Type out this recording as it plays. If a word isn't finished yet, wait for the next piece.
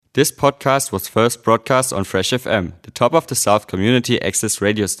This podcast was first broadcast on Fresh FM, the top of the South community access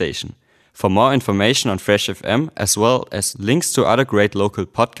radio station. For more information on Fresh FM, as well as links to other great local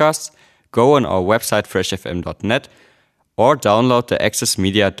podcasts, go on our website freshfm.net or download the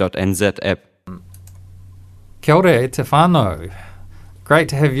accessmedia.nz app. Kia ora e te whānau. Great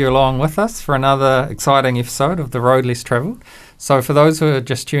to have you along with us for another exciting episode of The Road Less Travelled. So for those who are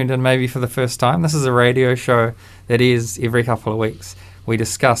just tuned in maybe for the first time, this is a radio show that is every couple of weeks. We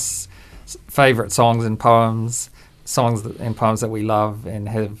discuss favourite songs and poems that we love and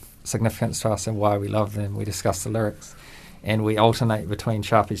have significance to us and why we love them. We discuss the lyrics and we alternate between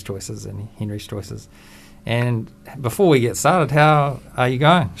Sharpie's choices and Henry's choices. And before we get started, how are you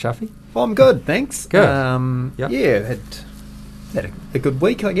going, Sharpie? Well, I'm good, thanks. Good. Yep. Yeah, had a good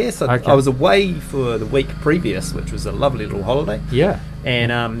week, I guess. I was away for the week previous, which was a lovely little holiday. Yeah.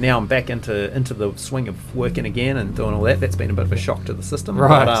 And now I'm back into the swing of working again and doing all that. That's been a bit of a shock to the system.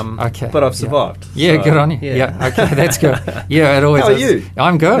 Right. But I've survived. Yeah, so, good on you. Yeah. Okay, that's good. Yeah, it always How are is. you?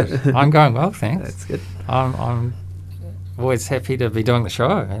 I'm good. I'm going well, thanks. That's good. I'm always happy to be doing the show.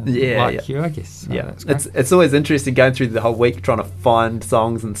 And you, I guess. So yeah, it's always interesting going through the whole week trying to find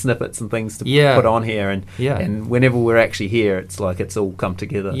songs and snippets and things to put on here, and whenever we're actually here, it's like it's all come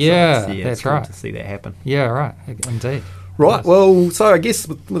together. Yeah, so that's it's cool right. to see that happen. Yeah, right. Indeed. Right. Yes. Well, so I guess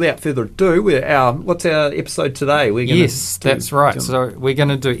without further ado, what's our episode today? That's right. So we're going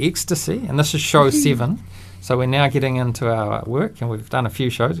to do Ecstasy, and this is show 7. So we're now getting into our work, and we've done a few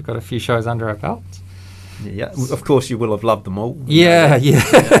shows. We've got a few shows under our belts. Yeah, of course you will have loved them all. Yeah.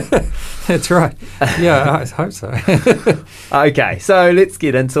 That's right. Yeah, I hope so. Okay, so let's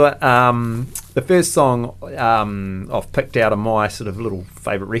get into it. The first song I've picked out of my sort of little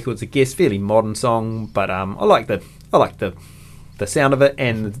favourite records, I guess, fairly modern song, but I like the sound of it,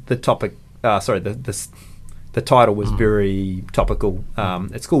 and the topic. The title was very topical.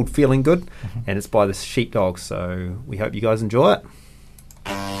 It's called "Feeling Good," and it's by the Sheepdogs. So we hope you guys enjoy it.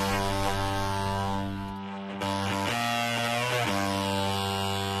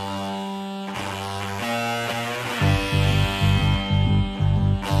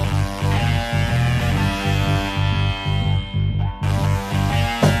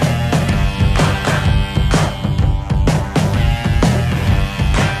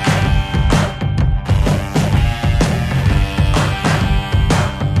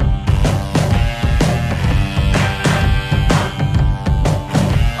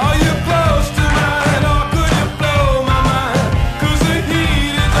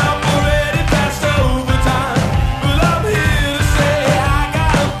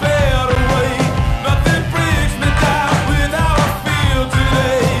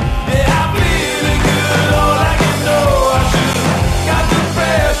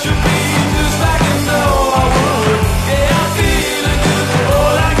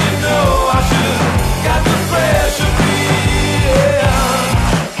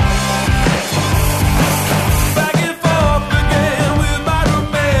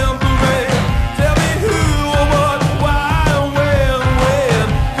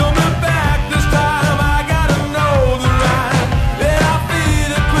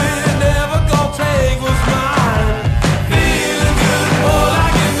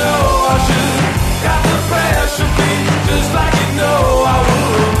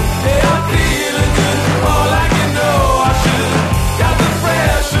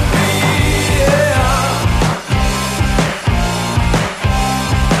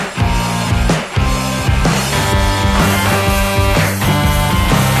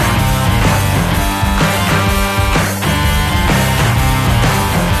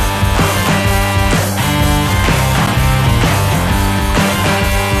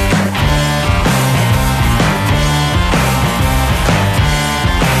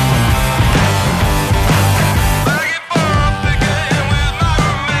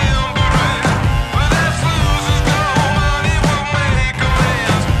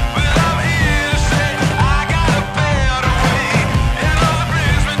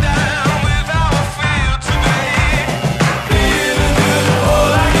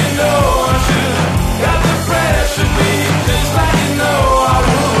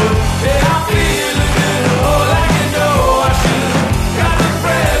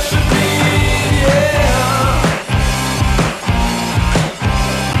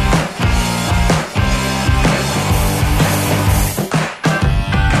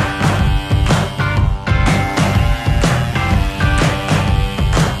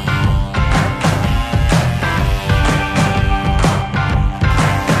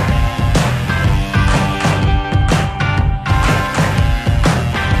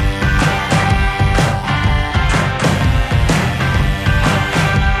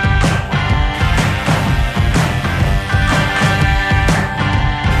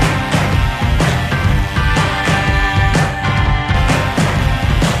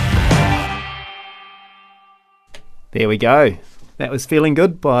 There we go. That was Feeling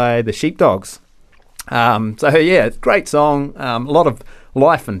Good by the Sheepdogs. So yeah, it's a great song. A lot of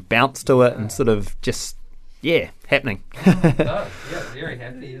life and bounce to it, and sort of just happening. Yeah, very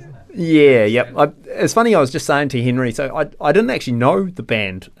happy, isn't it? Yeah, yep. It's funny. I was just saying to Henry. So I didn't actually know the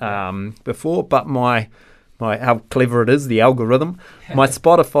band before, but my how clever it is, the algorithm. My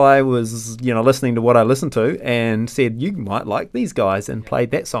Spotify was listening to what I listened to and said you might like these guys, and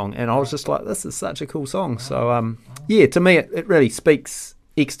played that song, and I was just like, this is such a cool song. So to me it really speaks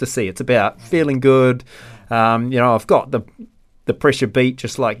ecstasy. It's about feeling good. I've got the pressure beat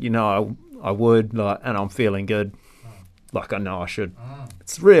just like I would, like, and I'm feeling good like I know I should.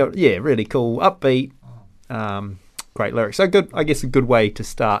 It's really cool, upbeat, great lyrics. So good, I guess a good way to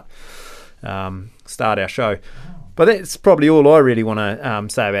start our show. But that's probably all I really want to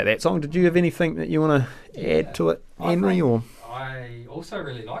say about that song. Did you have anything that you want to add to it, Henry? Or I also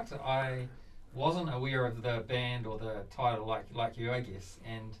really liked it. I wasn't aware of the band or the title like you, I guess,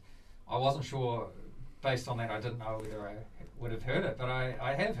 and I wasn't sure. Based on that, I didn't know whether I would have heard it, but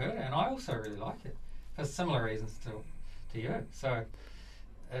I have heard it, and I also really like it for similar reasons to you. So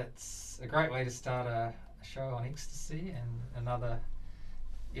it's a great way to start a show on ecstasy and another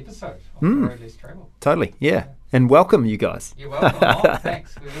episode of the Road Less Travel. Totally, yeah. And welcome, you guys. You're welcome.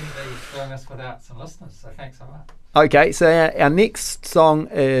 Thanks. We wouldn't be doing this without some listeners, so thanks so much. Okay, so our next song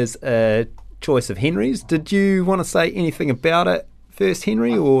is a choice of Henry's. Did you want to say anything about it first,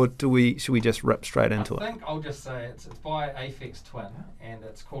 Henry, or should we just rip straight into it? I think I'll just say it's by Aphex Twin, and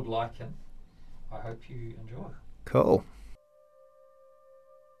it's called Lichen. I hope you enjoy. Cool.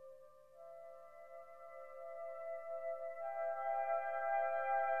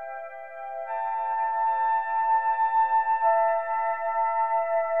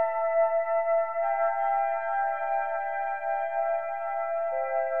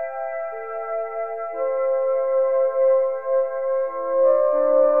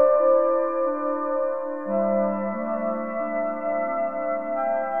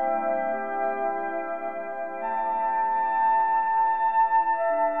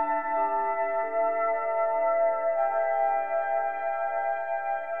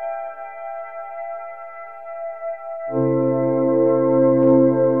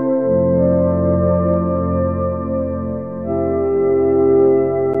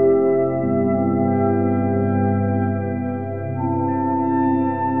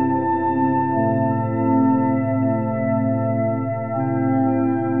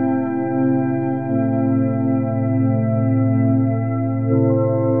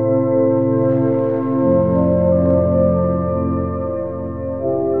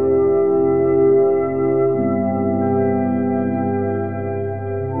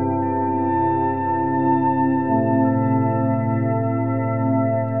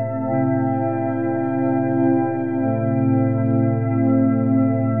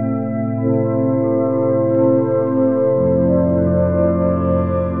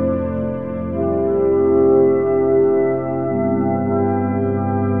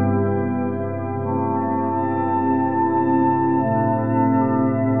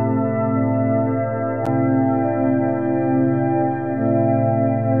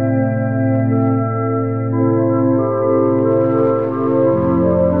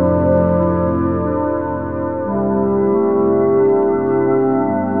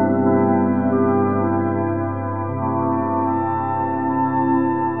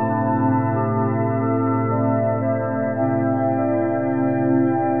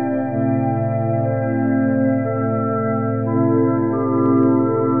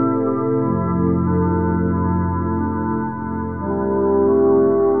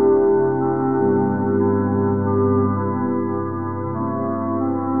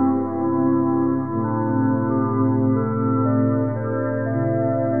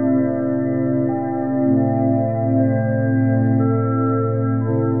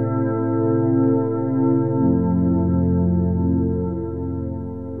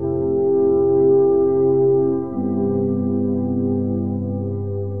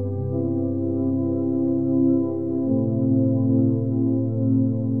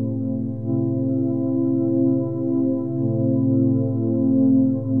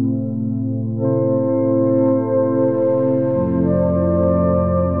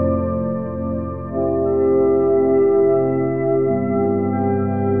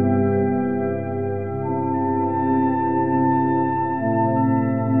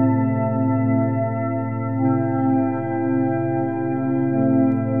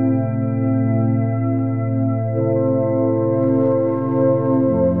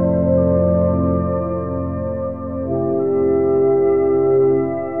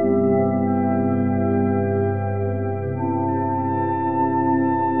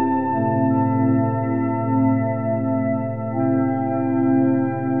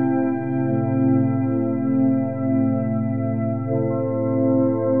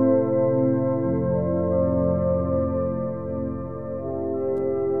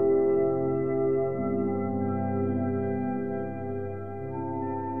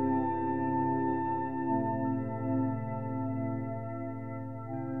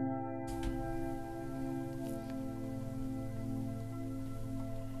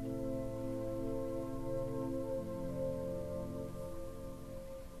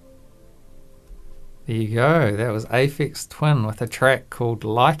 There you go. That was Aphex Twin with a track called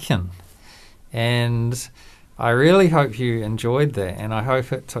Lichen. And I really hope you enjoyed that, and I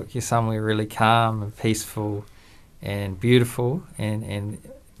hope it took you somewhere really calm and peaceful and beautiful and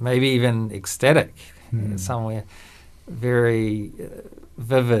maybe even ecstatic, somewhere very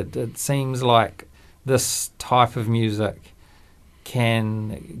vivid. It seems like this type of music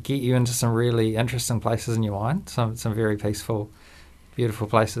can get you into some really interesting places in your mind, some very peaceful, beautiful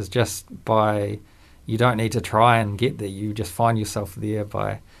places just by, you don't need to try and get there, you just find yourself there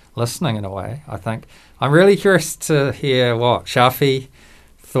by listening in a way, I think. I'm really curious to hear what Shafi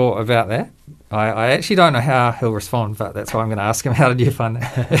thought about that. I actually don't know how he'll respond, but that's why I'm going to ask him, how did you find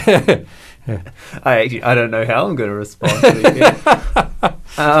that? I don't know how I'm going to respond to it.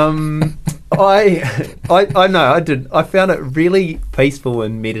 I know I did. I found it really peaceful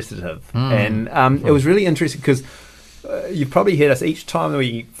and meditative, and it was really interesting because you've probably heard us each time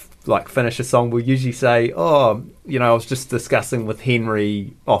we finish a song. We'll usually say, "Oh, I was just discussing with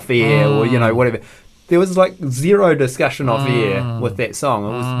Henry off air," or whatever. There was zero discussion off air with that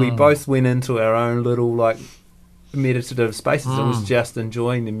song. We both went into our own little meditative spaces. It was just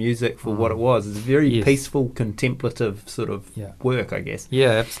enjoying the music for what it was. It's very peaceful, contemplative sort of work, I guess.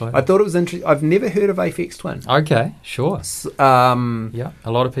 Yeah, absolutely. I thought it was interesting. I've never heard of Aphex Twin. Okay, sure. Yeah,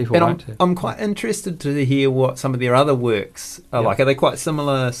 a lot of people won't. I'm quite interested to hear what some of their other works are like. Are they quite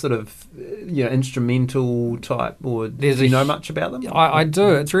similar sort of instrumental type, or do you know much about them? I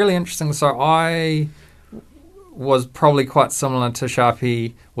do. It's really interesting. So I was probably quite similar to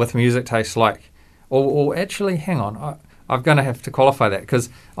Sharpie with music taste, or actually, hang on, I'm going to have to qualify that, because,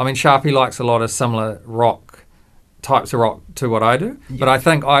 Sharpie likes a lot of similar types of rock to what I do, but I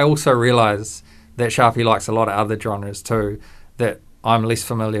think I also realise that Sharpie likes a lot of other genres too that I'm less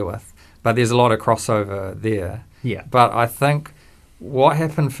familiar with, but there's a lot of crossover there. Yeah. But I think what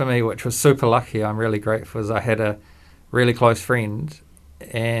happened for me, which was super lucky, I'm really grateful, is I had a really close friend,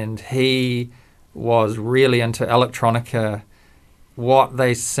 and he was really into electronica, what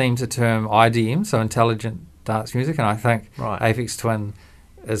they seem to term IDM, so intelligent dance music, and I think Aphex Twin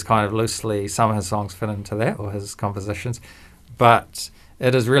is kind of loosely, some of his songs fit into that, or his compositions. But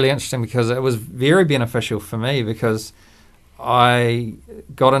it is really interesting because it was very beneficial for me, because I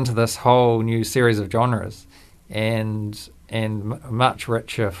got into this whole new series of genres and much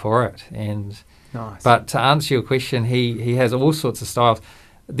richer for it. And nice. But to answer your question, he has all sorts of styles.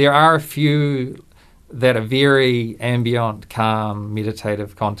 There are a few that are very ambient, calm,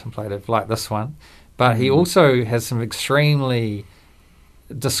 meditative, contemplative, like this one. But he also has some extremely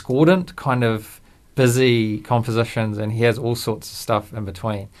discordant, kind of busy compositions, and he has all sorts of stuff in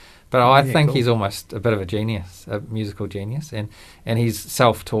between. But I think he's almost a bit of a genius, a musical genius, and he's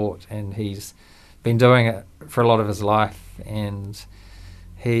self-taught, and he's been doing it for a lot of his life, and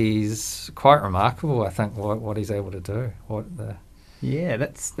he's quite remarkable, I think, what he's able to do.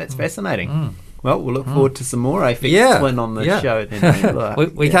 That's fascinating. Well, we'll look forward to some more Aphex Twin on the show then.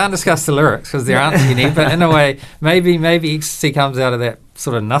 we can't discuss the lyrics because there aren't any, but in a way, maybe ecstasy comes out of that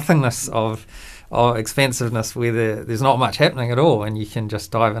sort of nothingness of expansiveness where there's not much happening at all, and you can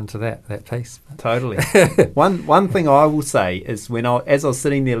just dive into that piece. Totally. One thing I will say is as I was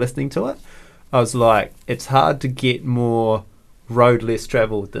sitting there listening to it, I was like, it's hard to get more road less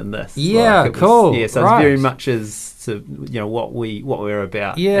travelled than this. Yeah, cool. Yeah, so it's very much as to what we're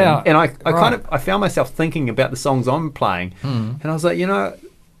about. Yeah, and I found myself thinking about the songs I'm playing, and I was like,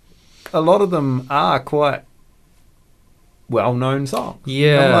 a lot of them are quite well-known songs.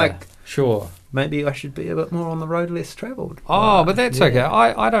 Yeah, I'm like, sure. Maybe I should be a bit more on the road less travelled. Oh, but that's okay.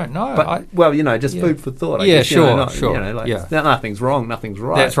 I don't know. But just food for thought. I guess, sure. Nothing's wrong, nothing's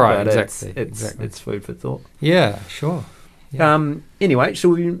right. That's right. But Exactly. It's food for thought. Yeah, sure. Yeah. Anyway, shall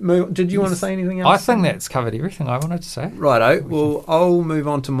we move? Did you want to say anything else? I think that's covered everything I wanted to say. Righto. Well, I'll move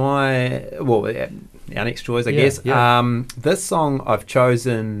on to our next choice, I guess. Yeah. This song I've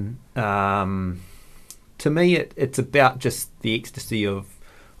chosen, to me, it's about just the ecstasy of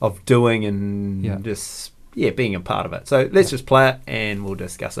doing and just being a part of it. So let's just play it and we'll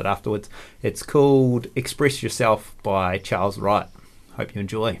discuss it afterwards. It's called "Express Yourself" by Charles Wright. Hope you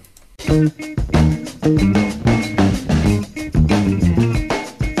enjoy.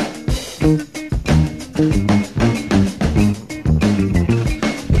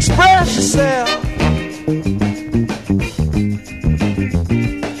 Express yourself.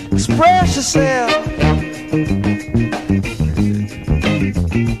 Express yourself.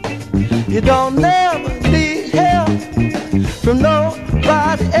 You don't never need help from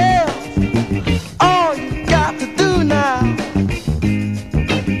nobody else. All you got to do now,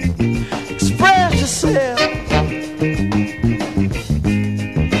 express yourself.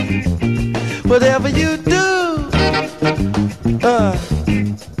 Whatever you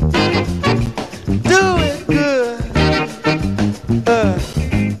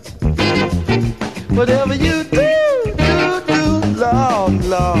Whatever you do, Lord,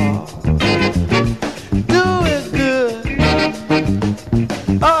 Lord, do it good.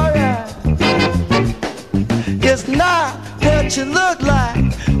 Alright. It's not what you look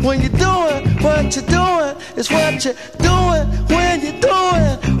like when you're doing what you're doing. It's what you're doing when you're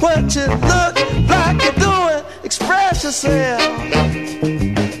doing what you look like you're doing. Express yourself.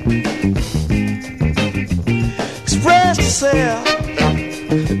 Express yourself.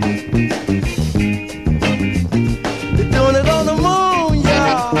 They're doing it on the moon,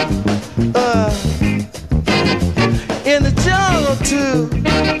 y'all. In the jungle too.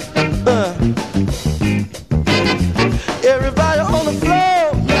 Everybody on the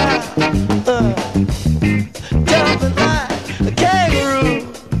floor now, jumping like a kangaroo.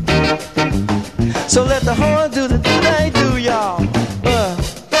 So let the horn do the do they do, y'all.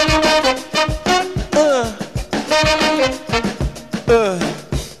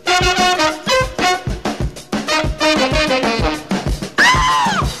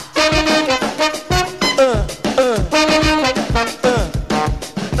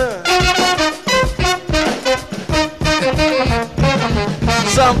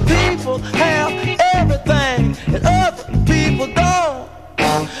 Some people have everything and other people don't.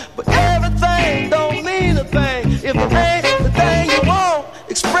 But everything don't mean a thing if it ain't the thing you want.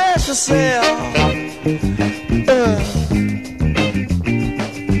 Express yourself.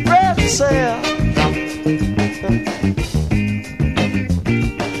 Express yourself.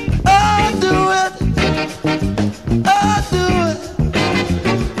 Oh, do it. Oh, do it.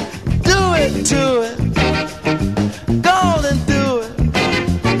 Do it to it. Go on and do it.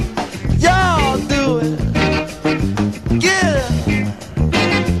 Y'all do it. Get it.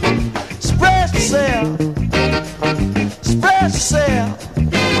 Express yourself. Express yourself.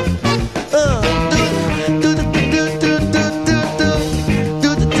 Do the do do do do do do do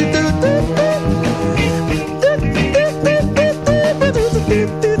the do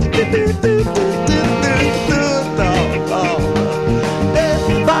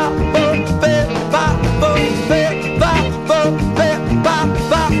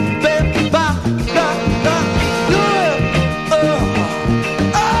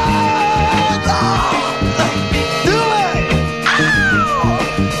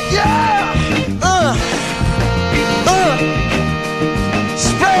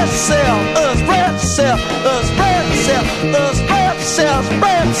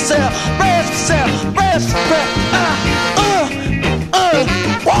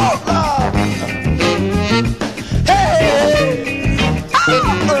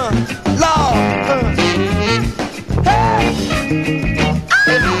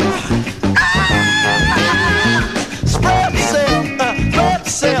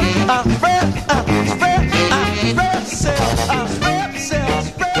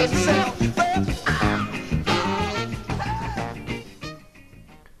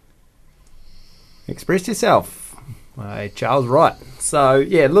Express Yourself by Charles Wright. So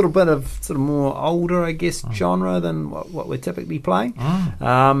yeah, a little bit of sort of more older, I guess, genre than what we're typically playing.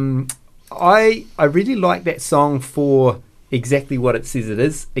 I really like that song for exactly what it says it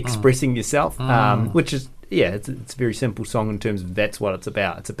is, expressing yourself, which is, yeah, it's a very simple song in terms of that's what it's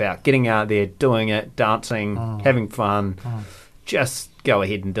about. It's about getting out there, doing it, dancing, having fun. Just go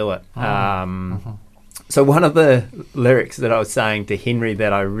ahead and do it. So one of the lyrics that I was saying to Henry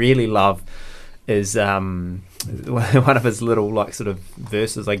that I really love is one of his little like sort of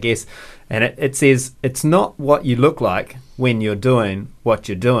verses, I guess, and it says, "It's not what you look like when you're doing what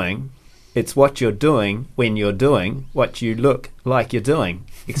you're doing. It's what you're doing when you're doing what you look like you're doing.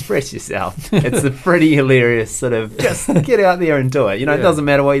 Express yourself." It's a pretty hilarious sort of, just get out there and do it. You know, it doesn't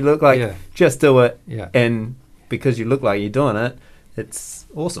matter what you look like, just do it. Yeah. And because you look like you're doing it, it's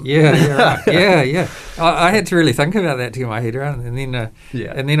awesome. Right. Yeah. I had to really think about that to get my head around, and then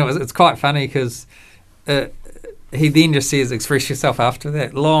it's quite funny because he then just says express yourself after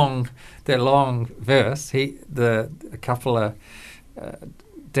that long verse. A couple of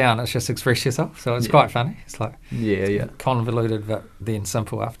down, it's just express yourself. So it's quite funny. It's like convoluted but then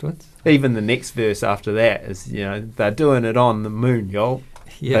simple afterwards. Even the next verse after that is, you know, they're doing it on the moon, y'all.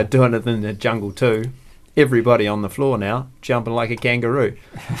 Yeah. They're doing it in the jungle too. Everybody on the floor now, jumping like a kangaroo.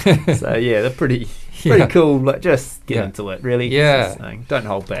 So yeah, they're pretty cool. Like, just get into it, really. Yeah, don't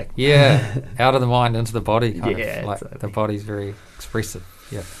hold back. Yeah, out of the mind into the body. Kind of, like the body's very expressive.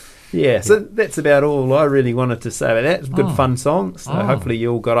 Yeah. So that's about all I really wanted to say about that. It's a good, fun song. So hopefully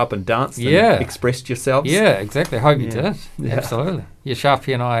you all got up and danced and expressed yourselves. Yeah, exactly. I hope you did. Yeah. Absolutely. Yeah,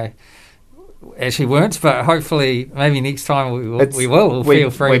 Sharpie and I actually weren't, but hopefully maybe next time we will. Feel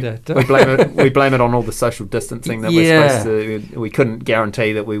free to do it. We blame it on all the social distancing that we're supposed to. We couldn't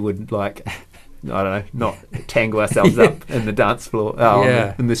guarantee that we would I don't know, not tangle ourselves up in the dance floor,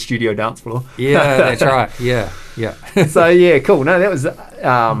 in the studio dance floor. Yeah, that's right. Yeah. So yeah, cool. No, that was that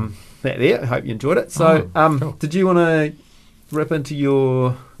there. I hope you enjoyed it. So cool. did you want to rip into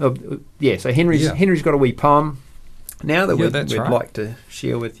your? So Henry's got a wee poem now that we'd like to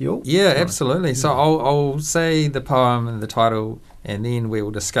share with you all. Yeah, absolutely. So I'll say the poem and the title, and then we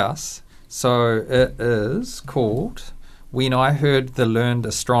will discuss. So it is called When I Heard the Learned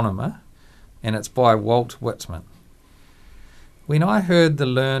Astronomer, and it's by Walt Whitman. When I heard the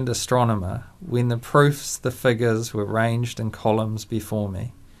learned astronomer, when the proofs, the figures were ranged in columns before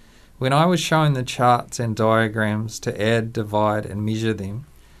me, when I was shown the charts and diagrams to add, divide and measure them,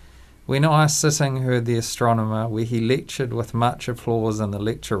 when I sitting heard the astronomer where he lectured with much applause in the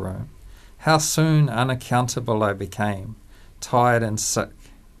lecture room, how soon unaccountable I became, tired and sick,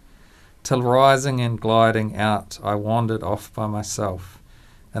 till rising and gliding out I wandered off by myself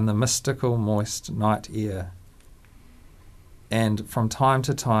in the mystical moist night air, and from time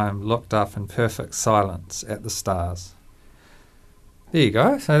to time looked up in perfect silence at the stars. There you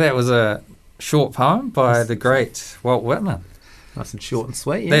go. So that was a short poem by the great Walt Whitman. Nice and short and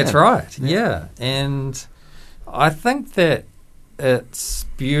sweet. Yeah. That's right. Yeah. And I think that it's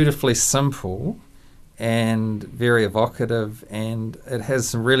beautifully simple and very evocative, and it has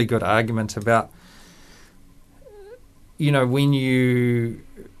some really good argument about, when you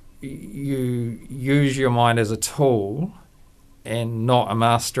use your mind as a tool and not a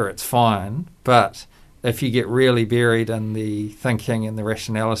master, it's fine. But if you get really buried in the thinking and the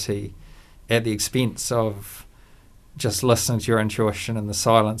rationality at the expense of just listening to your intuition and the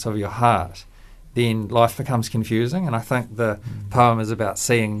silence of your heart, then life becomes confusing. And I think the poem is about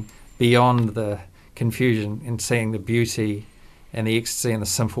seeing beyond the confusion and seeing the beauty and the ecstasy and the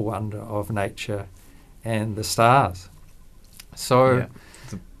simple wonder of nature and the stars. So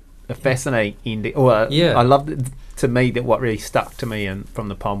it's a fascinating ending. I loved it. To me, that what really stuck to me from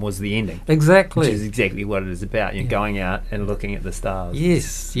the poem was the ending. Exactly. Which is exactly what it is about. You're going out and looking at the stars.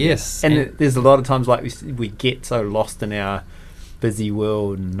 Yes. And there's a lot of times like we get so lost in our busy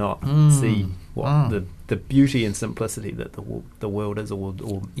world and not see what the beauty and simplicity that the world is, or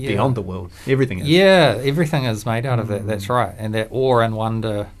beyond the world. Everything is. Yeah, everything is made out of that. That's right. And that awe and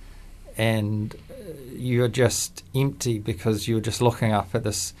wonder, and you're just empty because you're just looking up at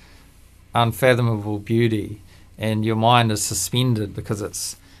this unfathomable beauty, and your mind is suspended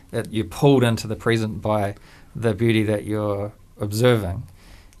because you're pulled into the present by the beauty that you're observing.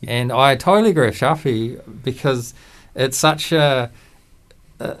 And I totally agree with Sharpie, because it's such in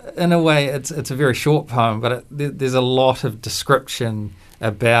a way, it's a very short poem, but there's a lot of description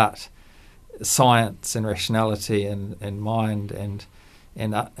about science and rationality and mind and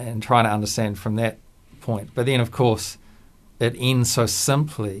trying to understand from that point. But then, of course, it ends so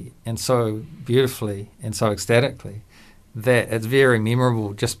simply and so beautifully and so ecstatically that it's very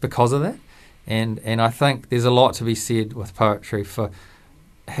memorable just because of that. And I think there's a lot to be said with poetry for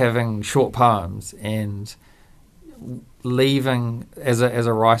having short poems and leaving, as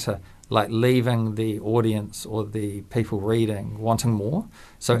a writer, like leaving the audience or the people reading wanting more.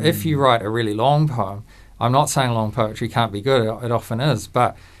 So if you write a really long poem, I'm not saying long poetry can't be good, it often is,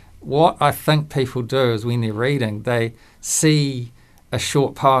 but what I think people do is when they're reading, they see a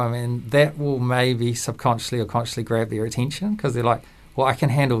short poem and that will maybe subconsciously or consciously grab their attention, because they're like, well, I can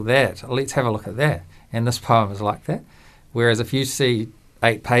handle that, let's have a look at that. And this poem is like that. Whereas if you see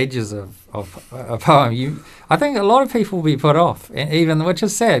 8 pages of a poem, I think a lot of people will be put off, even, which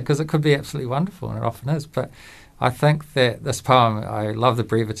is sad because it could be absolutely wonderful, and it often is. But I think that this poem, I love the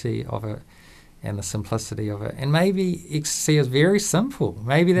brevity of it and the simplicity of it. And maybe ecstasy is very simple.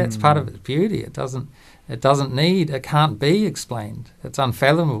 Maybe that's part of its beauty. It can't be explained. It's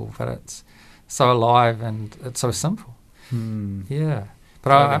unfathomable, but it's so alive and it's so simple. Yeah.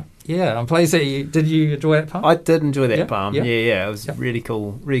 But I'm pleased that did you enjoy that poem? I did enjoy that poem. Yeah. It was really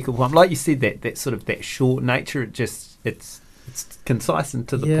cool poem. Like you said, that sort of that short nature, it's concise and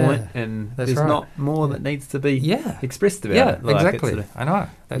to the point, and there's not more that needs to be expressed about it. Like exactly. I know.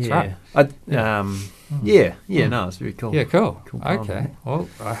 That's right. No, it's very cool. Yeah, cool poem. Okay. Well,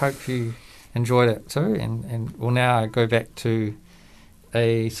 I hope you enjoyed it too, and we'll now go back to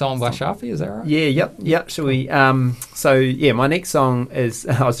a song by Sharpie, is that right? Yep. Shall we? My next song is,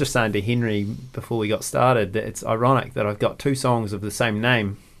 I was just saying to Henry before we got started that it's ironic that I've got 2 songs of the same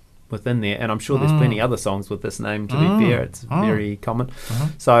name within there, and I'm sure there's plenty other songs with this name, to be fair. It's very common.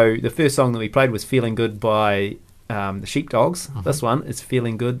 So the first song that we played was Feeling Good by the Sheepdogs. This one is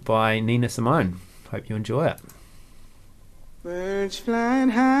Feeling Good by Nina Simone. Hope you enjoy it. Birds flying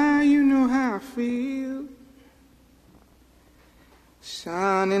high, you know how I feel.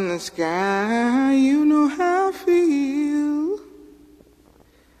 Sun in the sky, you know how I feel.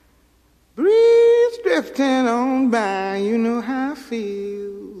 Breeze drifting on by, you know how I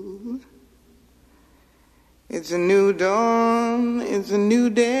feel. It's a new dawn, it's a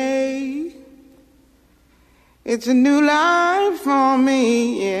new day. It's a new life for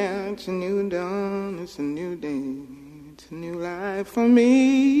me, yeah. It's a new dawn, it's a new day. It's a new life for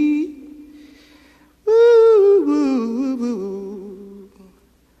me. Woo, woo, woo.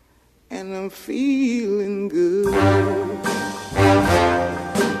 And I'm feeling good.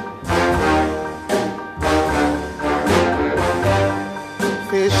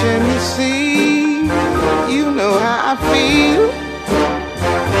 Fish in the sea, you know how I feel.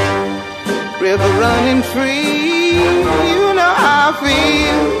 River running free, you know how I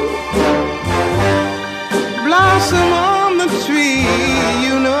feel. Blossom on the tree,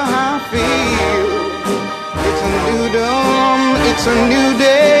 you know how I feel. It's a new dawn, it's a new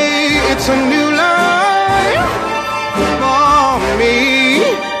day. It's a new life for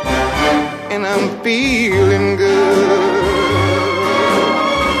me, and I'm feeling good.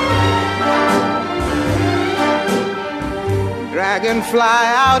 Dragonfly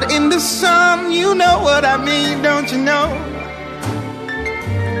out in the sun, you know what I mean, don't you know?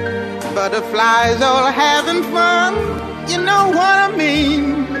 Butterflies all having fun, you know what I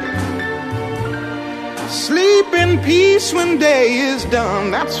mean? Sleep in peace when day is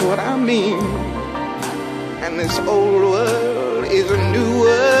done, that's what I mean. And this old world is a new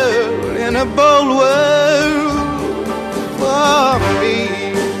world and a bold world for me.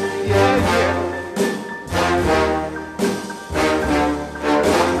 Yeah, yeah.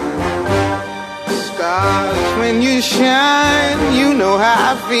 Stars, when you shine, you know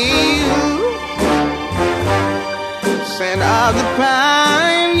how I feel. Scent of the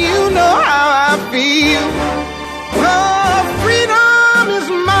pine, you know how I feel. Oh, freedom is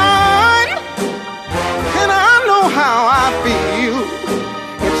mine, and I know how I feel.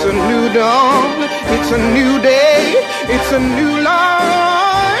 It's a new dawn, it's a new day, it's a new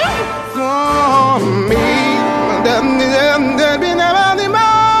life for me.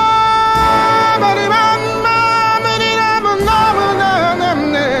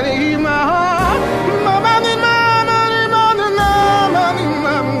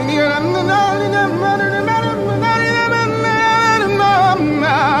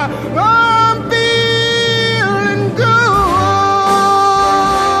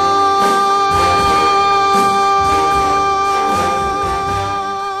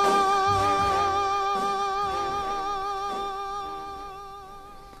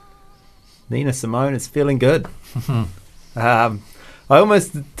 Nina Simone is feeling good. I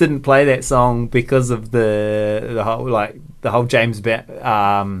almost didn't play that song because of the whole James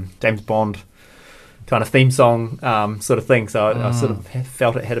Bond kind of theme song sort of thing. So I sort of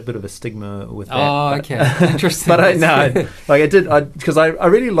felt it had a bit of a stigma with that. Oh, okay, interesting. But I because I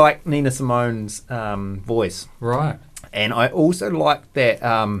really like Nina Simone's voice, right? And I also like that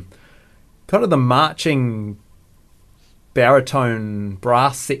kind of the marching baritone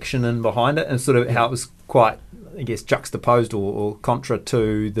brass section in behind it, and sort of how it was quite, I guess, juxtaposed or contra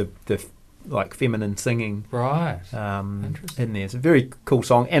to the like feminine singing, right? In there. It's a very cool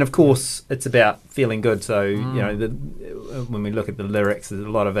song, and of course it's about feeling good. So you know, when we look at the lyrics, a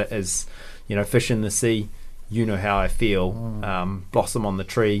lot of it is, you know, fish in the sea, you know how I feel. Blossom on the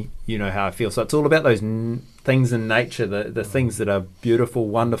tree, you know how I feel. So it's all about those things in nature, the things that are beautiful,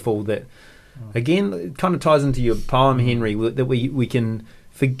 wonderful, that again, it kind of ties into your poem, Henry, that we can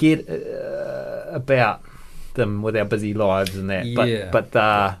forget about them with our busy lives and that. Yeah. But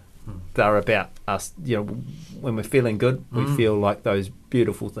they're about us. You know, when we're feeling good, we feel like those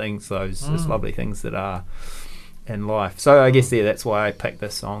beautiful things, those lovely things that are in life. So I guess that's why I picked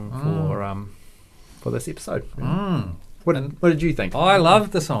this song for this episode. What did you think? I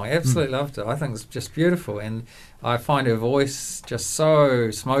loved the song. Absolutely loved it. I think it's just beautiful, and I find her voice just so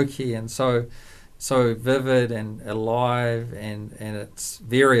smoky and so vivid and alive, and it's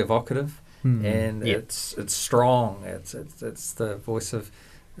very evocative, and it's strong. It's the voice of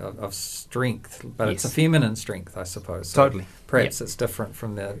strength, but it's a feminine strength, I suppose. So totally. Perhaps it's different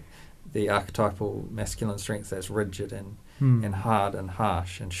from the archetypal masculine strength that's rigid and hard and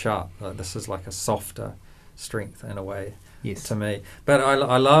harsh and sharp. This is like a softer strength in a way, to me. But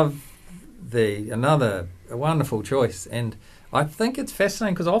I love a wonderful choice, and I think it's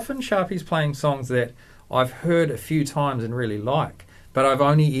fascinating because often Sharpie's playing songs that I've heard a few times and really like, but I've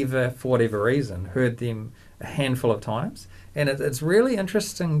only ever, for whatever reason, heard them a handful of times, and it's really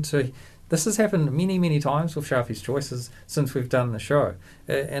interesting this has happened many, many times with Sharpie's choices since we've done the show,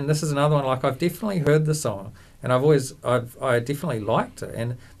 and this is another one, like I've definitely heard the song And I definitely liked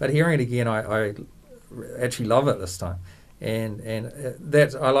it, but hearing it again, I actually love it this time. And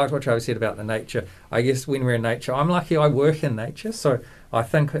that's, I liked what Charlie said about the nature. I guess when we're in nature, I'm lucky I work in nature, so I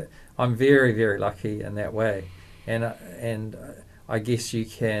think I'm very, very lucky in that way. And I guess you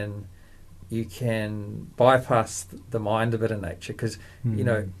can bypass the mind a bit in nature, because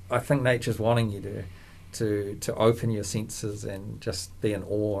I think nature's wanting you to open your senses and just be in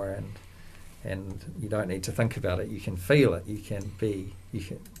awe, and you don't need to think about it. You can feel it. You can be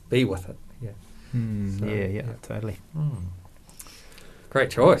with it. Yeah. Yeah, totally. Great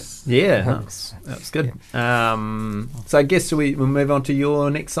choice. Yeah, that was good. Yeah. So I guess we'll move on to your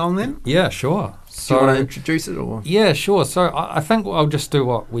next song then? Yeah, sure. Do you want to introduce it? Or? Yeah, sure. So I think I'll just do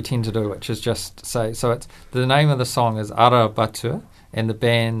what we tend to do, which is just say, so it's the name of the song is Ara Batu, and the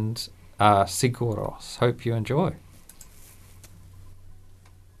band are Seguros. Hope you enjoy.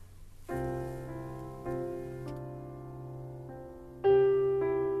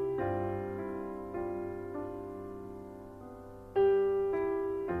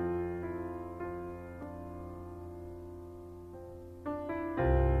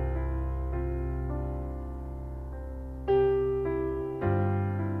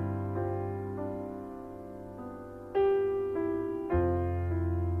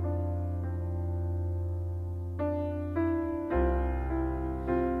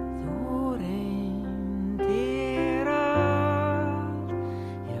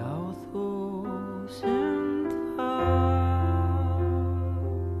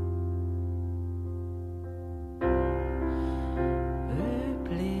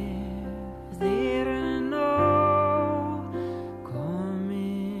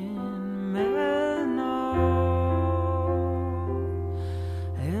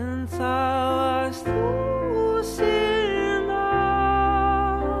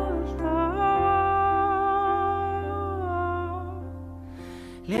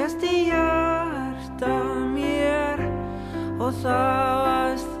 Lést í hjarta mér og það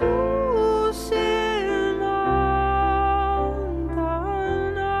varst þú sem andanna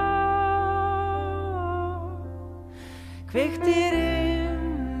kveiktir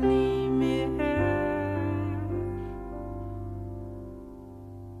inn í mér.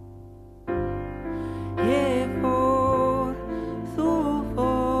 Ég fór, þú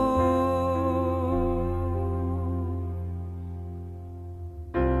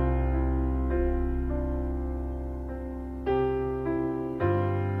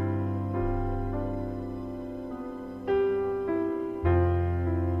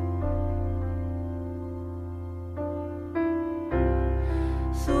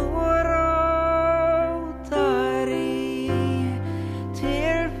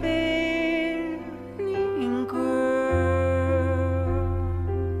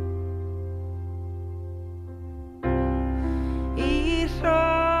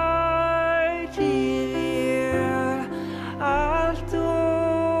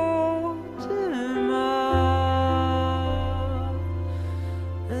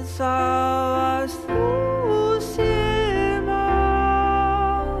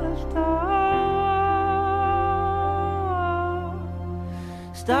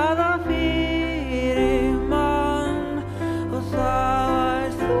staða fyrir mann og það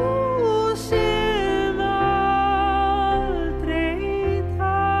varst þú sem aldrei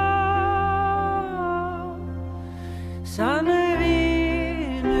það sannur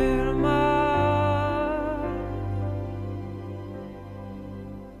vinur mann.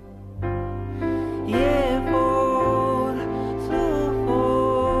 Ég fór, þú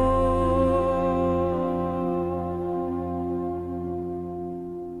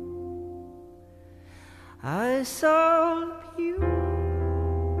I saw you.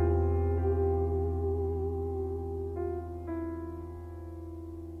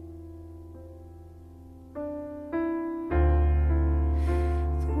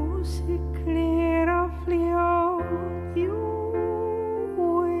 Þú siglir á fljót, jú,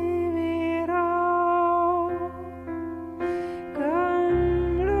 yfir á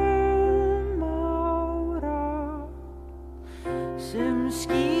gamlum ára sem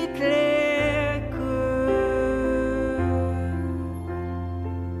skítlegur.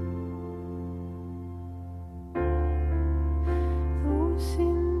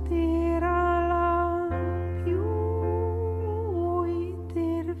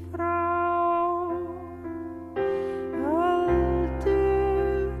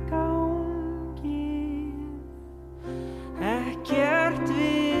 Ekkert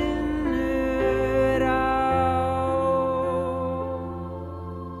vinnur á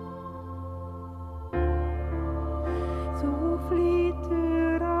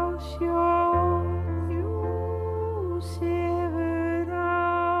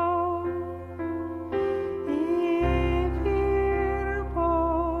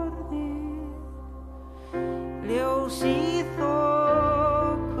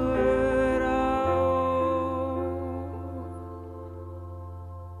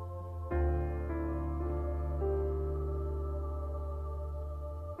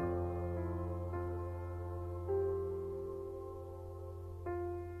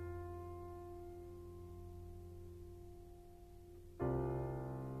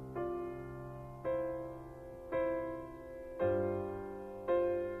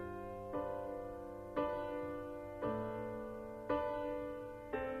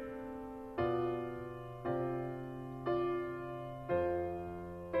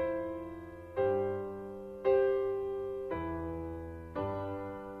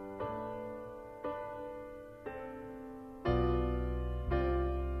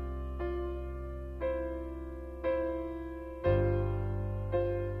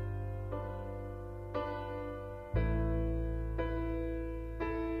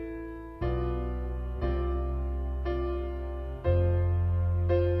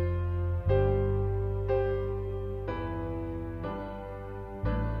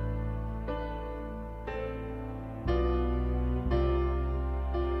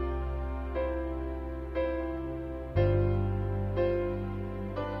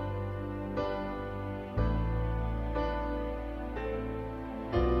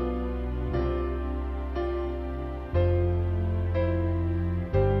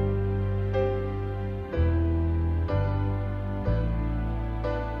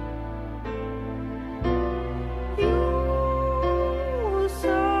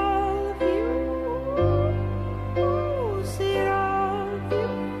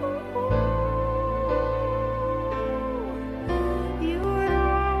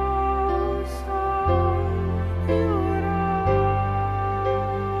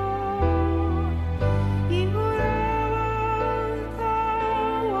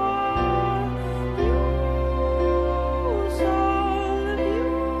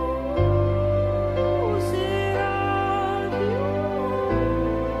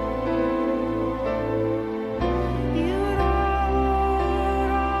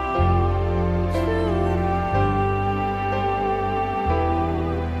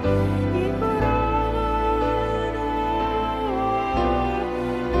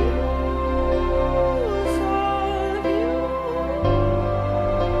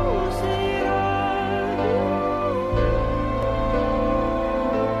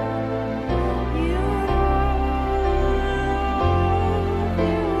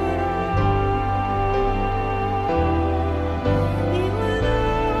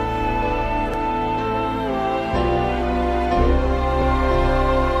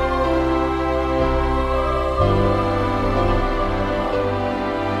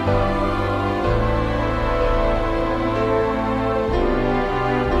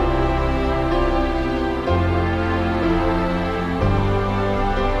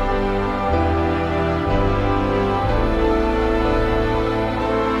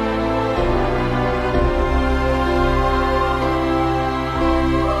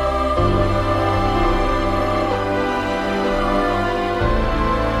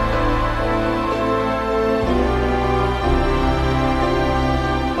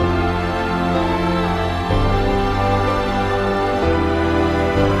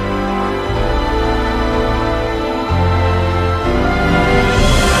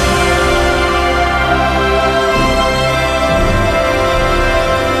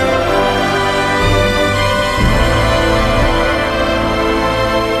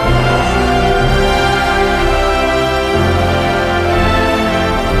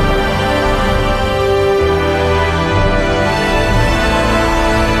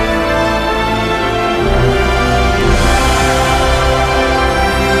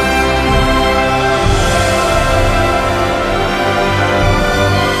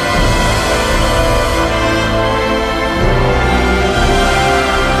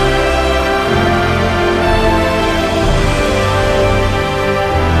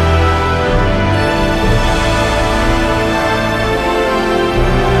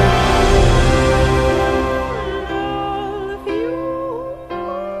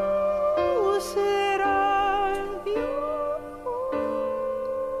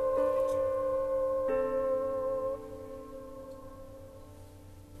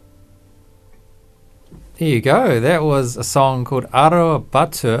Here you go. That was a song called Aroa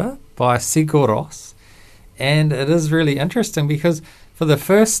Batur by Siguros. And it is really interesting because for the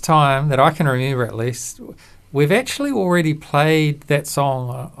first time that I can remember at least, we've actually already played that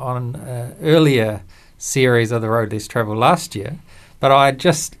song on an earlier series of the Road Less Travel last year. But I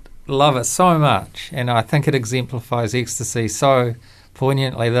just love it so much, and I think it exemplifies ecstasy so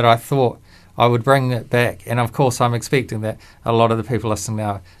poignantly that I thought I would bring it back. And of course I'm expecting that a lot of the people listening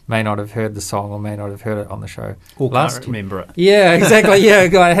now may not have heard the song or may not have heard it on the show Or last can't year. remember it. Yeah, exactly. Yeah,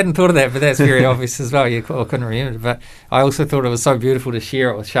 I hadn't thought of that, but that's very obvious as well. You couldn't remember it. But I also thought it was so beautiful to share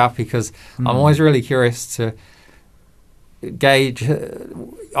it with Sharp because I'm always really curious to gauge.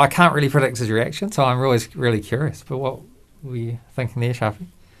 I can't really predict his reaction, so I'm always really curious. But what were you thinking there, Sharpie?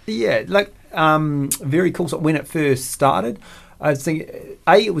 Yeah, like very cool. So when it first started, I was thinking,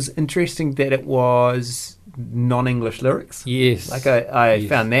 it was interesting that it was non-English lyrics. Yes. Like I Yes.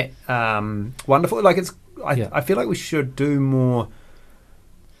 found that wonderful. Like Yeah. I feel like we should do more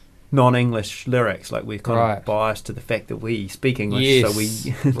non-English lyrics. Like we're kind Right. of biased to the fact that we speak English, Yes. so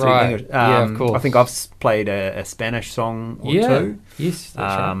we do Right. English. Yeah, of course. I think I've played a Spanish song or two. Yes. That's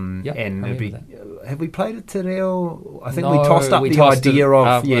right. Yep, And I it'd be, remember that. have we played it to Reo? I think we No, tossed up we the tossed it idea of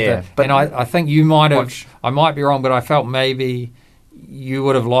up with yeah. it. But and I think you might have. watch- I might be wrong, but I felt maybe you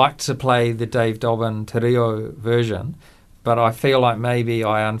would have liked to play the Dave Dobbin Te Reo version, but I feel like maybe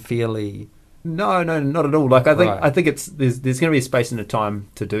I unfairly. No, not at all. Like I Right. think it's there's going to be a space and a time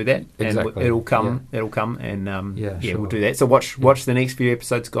to do that, and Exactly. it'll come, and Yeah, we'll sure. do that. So watch the next few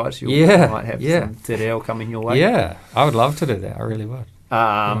episodes, guys. You Yeah, might have yeah. some Te Reo coming your way. Yeah, I would love to do that. I really would.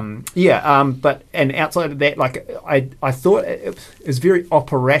 But and outside of that, like I thought it was very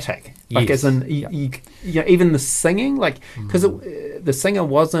operatic. Like Yes. as in Yeah. you know, even the singing, like because the singer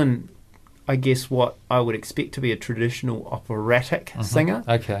wasn't, I guess, what I would expect to be a traditional operatic singer.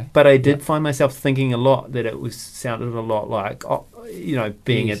 Okay. But I did find myself thinking a lot that it sounded a lot like,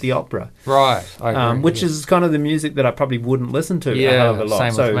 being Yes. at the opera, Right. I agree, which yeah. is kind of the music that I probably wouldn't listen to a hell of a lot.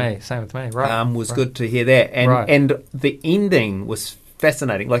 Same so, with me. Right. was right. good to hear that, and Right. and the ending was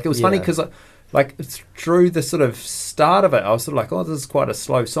fascinating. Like it was funny Yeah. because like through the sort of start of it, I was sort of like, oh, this is quite a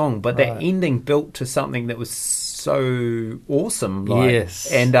slow song, but that Right. ending built to something that was so awesome. Like, Yes.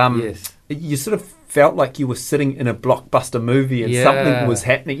 and yes. you sort of felt like you were sitting in a blockbuster movie and Yeah. something was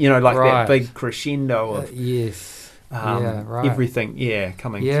happening, like Right. that big crescendo of Yes. Yeah. Right. everything,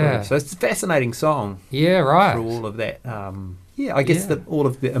 coming Yeah. through. So it's a fascinating song Yeah. Right. through all of that. I guess Yeah. all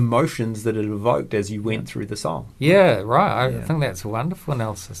of the emotions that it evoked as you went through the song. Yeah, right. I Yeah. think that's a wonderful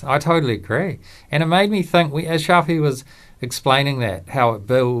analysis. I totally agree. And it made me think, as Sharpie was explaining that, how it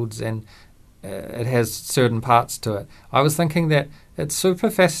builds and it has certain parts to it, I was thinking that it's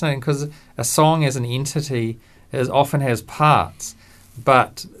super fascinating because a song as an entity often has parts,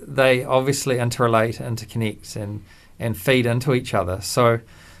 but they obviously interrelate, interconnect, and feed into each other. So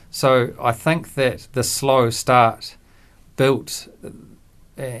I think that the slow start built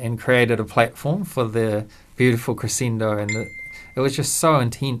and created a platform for the beautiful crescendo, and it was just so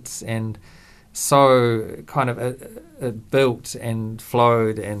intense and so kind of it built and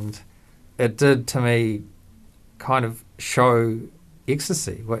flowed, and it did to me kind of show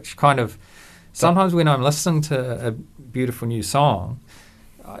ecstasy, which kind of sometimes when I'm listening to a beautiful new song,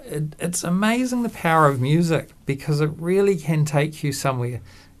 it's amazing the power of music because it really can take you somewhere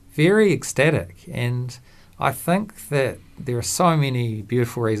very ecstatic. And I think that there are so many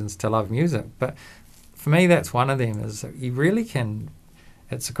beautiful reasons to love music, but for me that's one of them, is that you really can,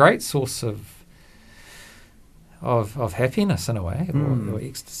 it's a great source of happiness in a way, or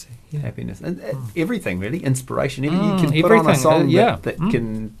ecstasy. Yeah. Happiness and everything really, inspiration. You can put on a everything, song yeah. that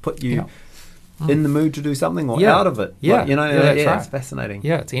can put you Yeah. in the mood to do something or Yeah. out of it. Yeah. Like, That's right. it's fascinating.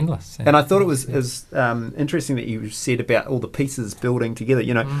 Yeah, it's endless. And I thought it was interesting that you said about all the pieces building together.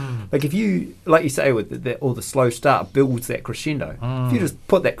 Like if you, like you say, with all the slow start builds that crescendo. If you just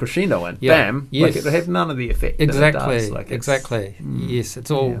put that crescendo in, Yeah. bam, Yes. like it'll have none of the effect. that it Exactly. does. Like it's- Exactly. Yes,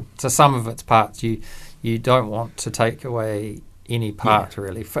 it's all to some of its parts. You don't want to take away any part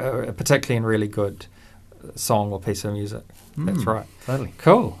really, particularly in really good song or piece of music. That's right. Totally.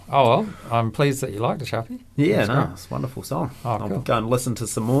 Cool. Oh well, I'm pleased that you liked it, Sharpie. Yeah, That's no, great. it's a wonderful song. Oh, I'll cool. go and listen to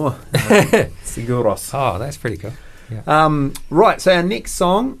some more. Seguros. Oh, that's pretty cool. Yeah. Right, so our next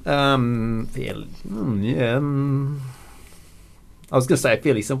song, I was going to say a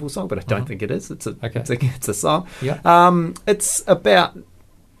fairly simple song, but I don't think it is. It's a song. Yeah. It's about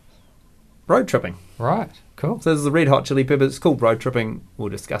road tripping. Right. Cool. So this is the Red Hot Chili Peppers. It's called Road Tripping. We'll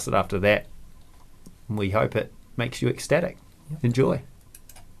discuss it after that. We hope it makes you ecstatic. Enjoy.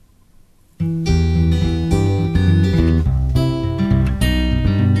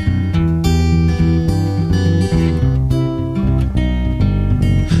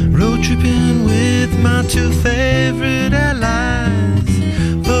 our two favorite allies.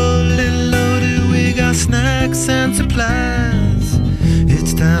 Fully loaded, we got snacks and supplies.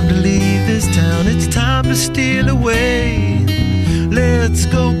 It's time to leave this town, it's time to steal away. Let's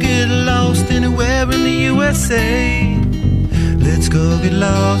go get lost anywhere in the USA. Let's go get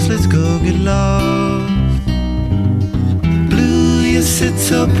lost, let's go get lost. Blue, you sit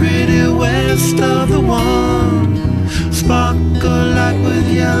so pretty west of the one. Sparkle like with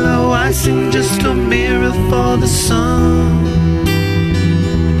yellow icing, just a mirror for the sun.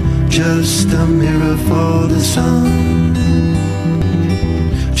 Just a mirror for the sun.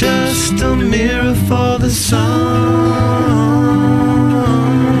 Just a mirror for the sun.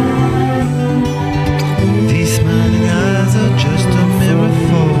 These smiling eyes are just a mirror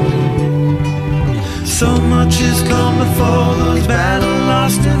for. So much has come before, those battles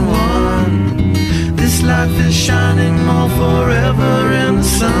lost and won. This life is shining more forever in the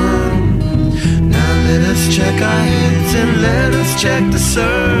sun. Now let us check our heads and let us check the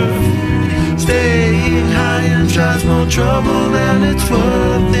surf. Staying high and tries more trouble than it's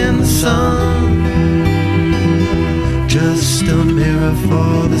worth in the sun. Just a mirror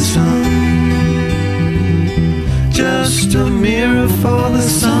for the sun. Just a mirror for the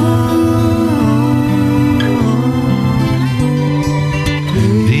sun.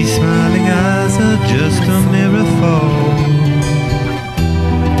 These smiling eyes are just a mirror for.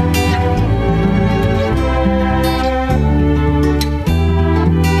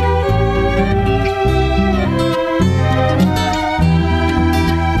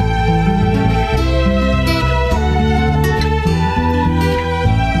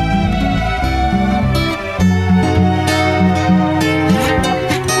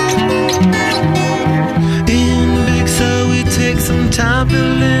 Time to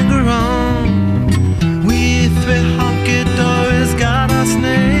linger on. With the honky doors got our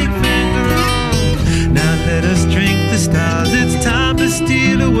snake finger on. Now let us drink the stars, it's time to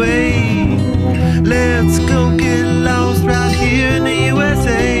steal away. Let's go get lost right here in the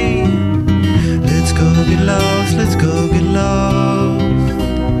USA. Let's go get lost, let's go get lost.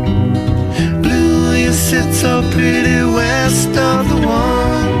 Blue, you sit so pretty west of the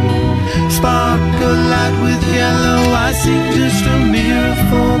one. Sparkle light with yellow icing, just a mirror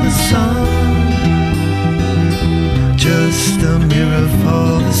for the sun. Just a mirror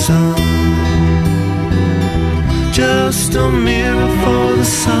for the sun. Just a mirror for the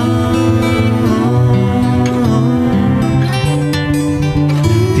sun.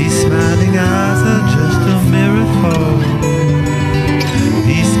 These smiling eyes are just a mirror for.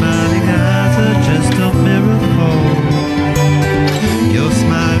 These smiling eyes are just a mirror for. Your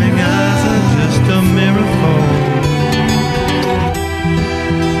smiling eyes are just a mirror for.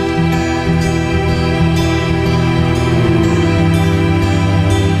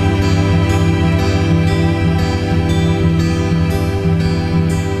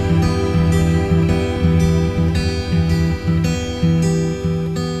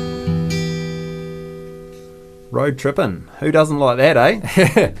 Road tripping. Who doesn't like that,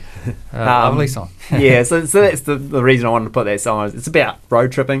 eh? Lovely song. Yeah, so that's the reason I wanted to put that song on. It's about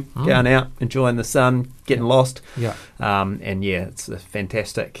road tripping, going out, enjoying the sun, getting lost. Yeah. And yeah, it's a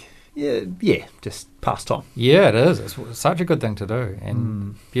fantastic, just pastime. Yeah, it is. It's such a good thing to do,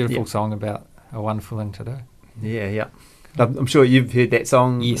 and beautiful song about a wonderful thing to do. Yeah. I'm sure you've heard that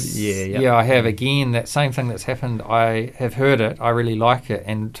song. Yes. Yeah. I have. Again, that same thing that's happened. I have heard it. I really like it,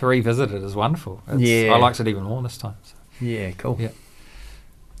 and to revisit it is wonderful. I liked it even more this time. So. Yeah, cool. Yeah.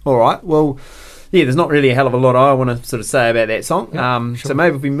 All right. Well, yeah, there's not really a hell of a lot I want to sort of say about that song. Yeah, sure. So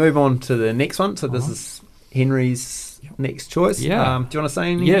maybe if we move on to the next one. So this is Henry's next choice. Yeah. Do you want to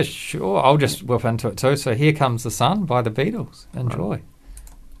say anything? Yeah, sure. I'll just whip into it too. So Here Comes the Sun by the Beatles. Enjoy. Right.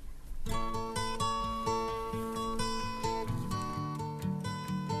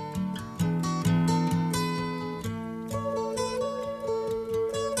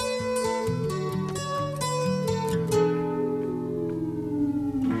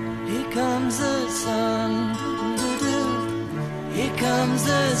 Comes the sun, doo-doo-doo. Here comes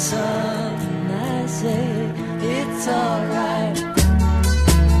the sun, I say it's alright.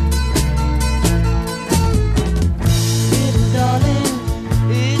 Little darling,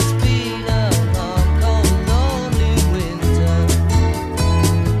 it's been a long, cold, lonely winter.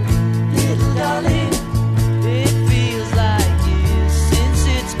 Little darling, it feels like years since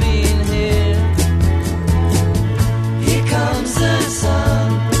it's been here. Here comes the sun.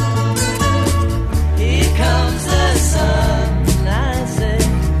 Comes the sun, I say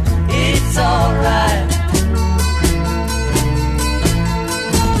it's alright.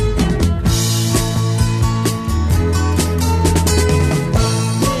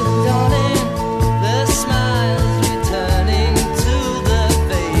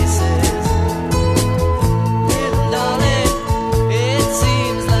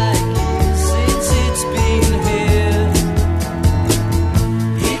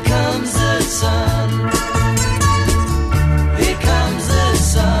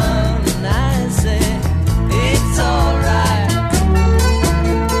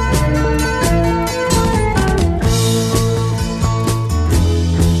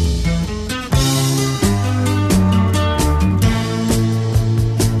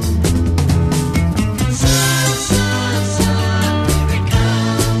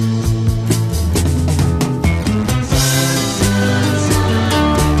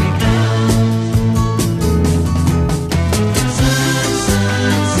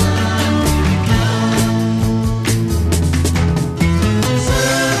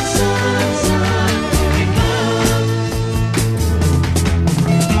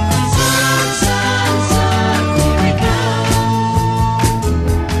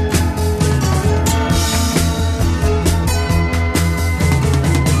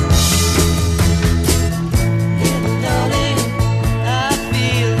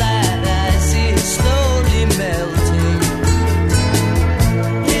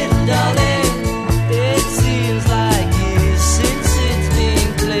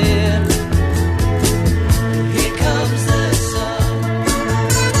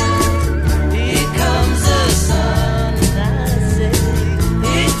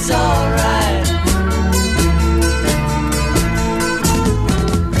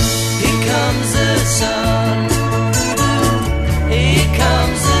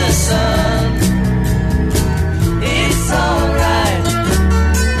 the sun. It's alright.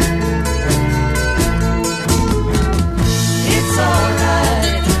 It's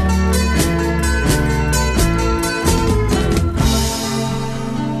alright.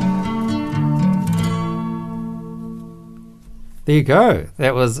 There you go.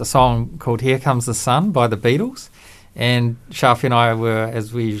 That was a song called Here Comes the Sun by the Beatles. And Sharpie and I were,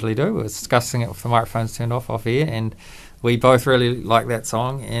 as we usually do, were discussing it with the microphones turned off air, and we both really like that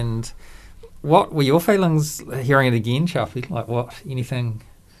song. And what were your feelings hearing it again, Sharpie? Like what? Anything?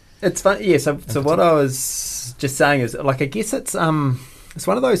 It's fun, yeah. So what I was just saying is, like, I guess it's one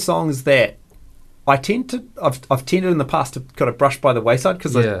of those songs that I've tended in the past to kind of brush by the wayside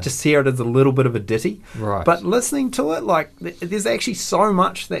because I just hear it as a little bit of a ditty. Right. But listening to it, like, there's actually so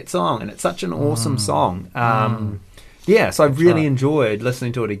much to that song, and it's such an awesome song. Yeah, so I really enjoyed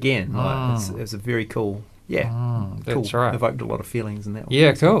listening to it again. Like, it was a very cool. Yeah, that's cool. right. Evoked a lot of feelings in that one.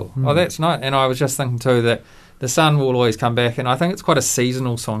 Yeah, cool. Oh, that's nice. And I was just thinking too that the sun will always come back, and I think it's quite a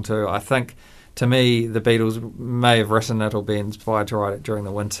seasonal song too. I think, to me, the Beatles may have written it or been inspired to write it during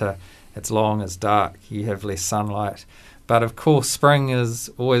the winter. It's long, it's dark, you have less sunlight. But of course, spring is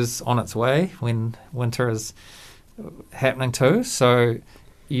always on its way when winter is happening too. So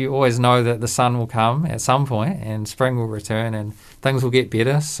you always know that the sun will come at some point and spring will return and things will get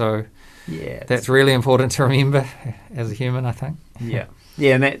better. So yeah, that's really important to remember as a human, I think. Yeah.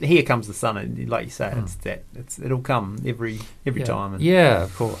 Yeah, and that Here Comes the Sun, and like you say, it'll come every time. And yeah,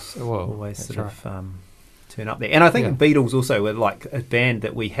 of course. It will. Always That's sort of turn up there. And I think the Beatles also were like a band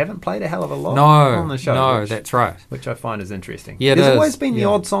that we haven't played a hell of a lot on the show. No, that's right. Which I find is interesting. Yeah, there's always been the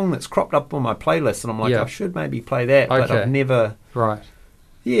odd song that's cropped up on my playlist, and I'm like, I should maybe play that, but I've never... Right.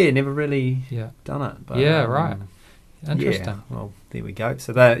 Yeah, never really done it. But, right. Interesting. Yeah, well, there we go.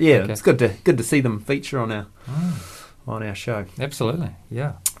 So, it's good to see them feature on our show. Absolutely,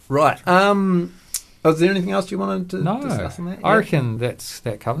 yeah. Right. Was there anything else you wanted to discuss on that? I reckon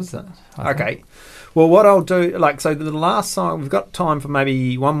that covers it. I think. Well, what I'll do, so the last song, we've got time for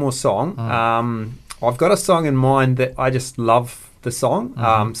maybe one more song. I've got a song in mind that I just love the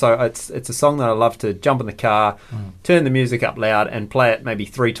song. So it's a song that I love to jump in the car, turn the music up loud, and play it maybe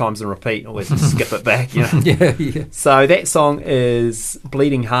 3 times in repeat, or just skip it back. You know? Yeah. So that song is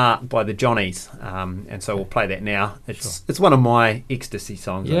 "Bleeding Heart" by the Johnnies, and so we'll play that now. It's one of my ecstasy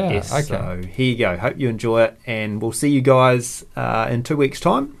songs, I guess. Okay. So here you go. Hope you enjoy it, and we'll see you guys in 2 weeks'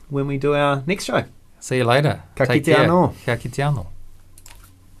 time when we do our next show. See you later. Ka kite anō. Ka kite anō.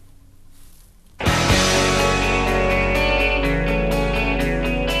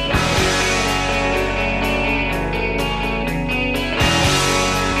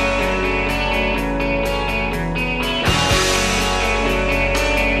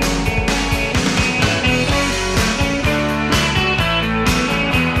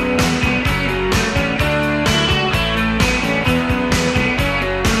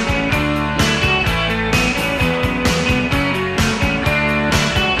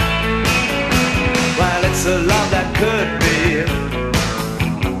 It's a love that could be,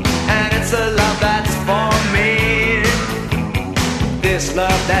 and it's a love that's for me. This love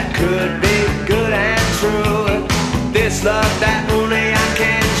that could be good and true. This love that only I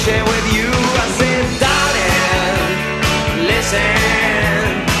can share with you. I said, darling,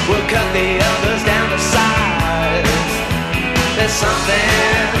 listen, we'll cut the others down to size. There's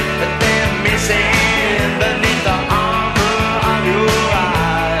something that they're missing beneath the armor of your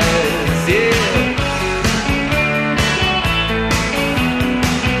eyes. Yeah.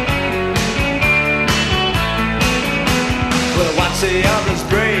 The others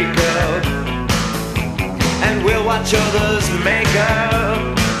break up, and we'll watch others make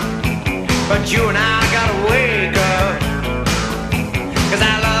up. But you and I gotta wake up, 'cause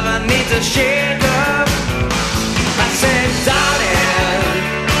our lover needs a shake up. I said, darling,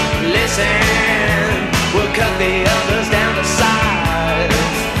 listen, we'll cut the others down to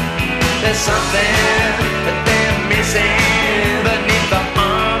size. There's something that they're missing beneath the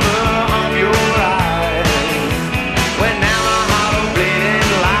armor of your eyes. When now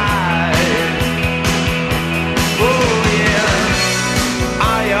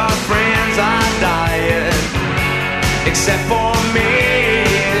except for me.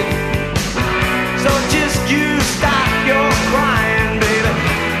 So just you stop your crying, baby.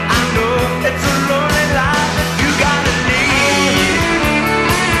 I know it's a lonely life that you gotta lead.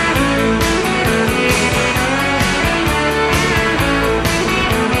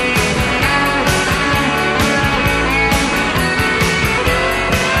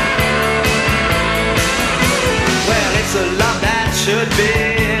 Well, it's a love that should be,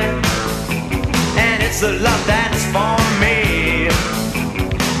 and it's a love that's for me.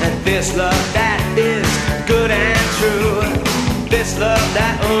 This love that is good and true. This love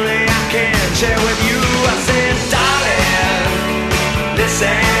that only I can share with you. I said, darling,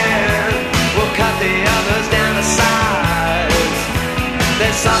 listen, we'll cut the others down to size.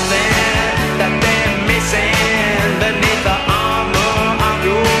 There's something that they're missing beneath the armor of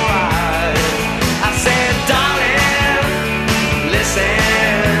your eyes. I said, darling,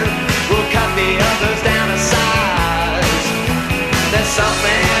 listen, we'll cut the others down to size. There's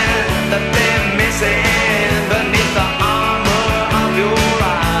something that they're missing beneath the armor of your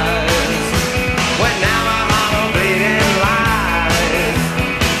eyes. When now my heart will bleeding lies.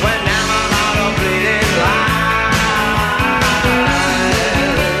 When now my heart will bleeding lies.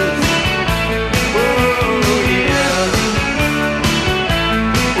 Oh yeah.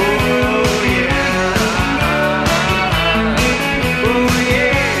 Oh yeah. Oh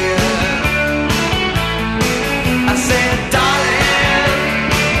yeah. I said, darling.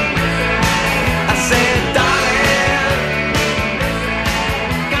 I said, darling.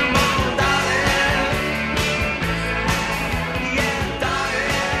 Come on, darling. Yeah,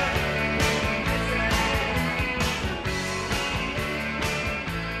 darling.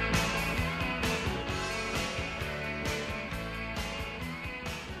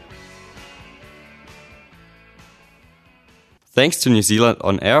 Thanks to New Zealand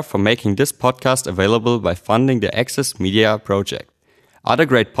On Air for making this podcast available by funding the Access Media project. Other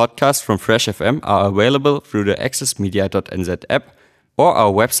great podcasts from Fresh FM are available through the accessmedia.nz app or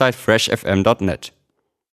our website freshfm.net.